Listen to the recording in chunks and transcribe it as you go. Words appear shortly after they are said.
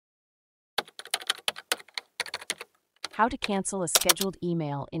How to cancel a scheduled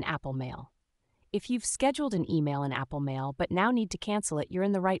email in Apple Mail. If you've scheduled an email in Apple Mail but now need to cancel it, you're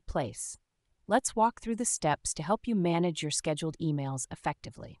in the right place. Let's walk through the steps to help you manage your scheduled emails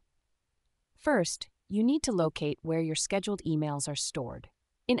effectively. First, you need to locate where your scheduled emails are stored.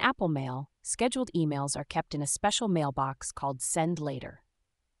 In Apple Mail, scheduled emails are kept in a special mailbox called Send Later.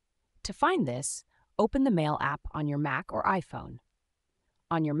 To find this, open the Mail app on your Mac or iPhone.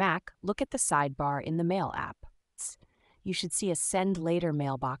 On your Mac, look at the sidebar in the Mail app. You should see a Send Later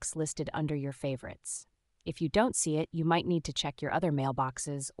mailbox listed under your favorites. If you don't see it, you might need to check your other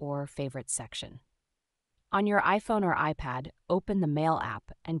mailboxes or favorites section. On your iPhone or iPad, open the Mail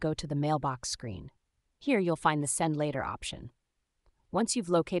app and go to the Mailbox screen. Here you'll find the Send Later option. Once you've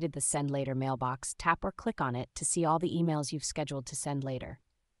located the Send Later mailbox, tap or click on it to see all the emails you've scheduled to send later.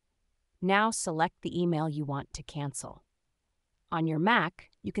 Now select the email you want to cancel. On your Mac,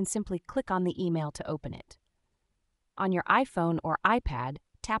 you can simply click on the email to open it. On your iPhone or iPad,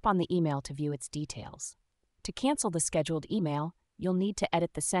 tap on the email to view its details. To cancel the scheduled email, you'll need to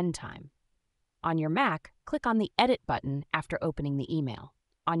edit the send time. On your Mac, click on the Edit button after opening the email.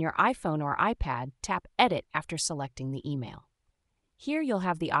 On your iPhone or iPad, tap Edit after selecting the email. Here you'll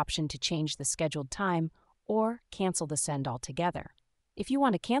have the option to change the scheduled time or cancel the send altogether. If you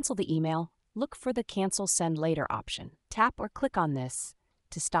want to cancel the email, look for the Cancel Send Later option. Tap or click on this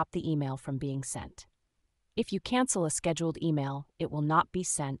to stop the email from being sent. If you cancel a scheduled email, it will not be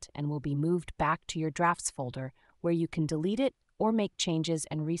sent and will be moved back to your Drafts folder where you can delete it or make changes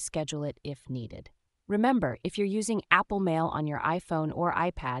and reschedule it if needed. Remember, if you're using Apple Mail on your iPhone or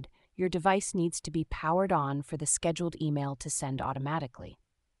iPad, your device needs to be powered on for the scheduled email to send automatically.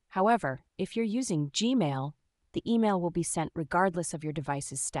 However, if you're using Gmail, the email will be sent regardless of your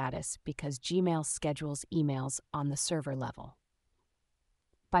device's status because Gmail schedules emails on the server level.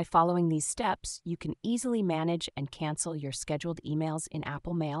 By following these steps, you can easily manage and cancel your scheduled emails in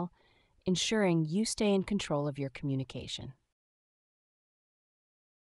Apple Mail, ensuring you stay in control of your communication.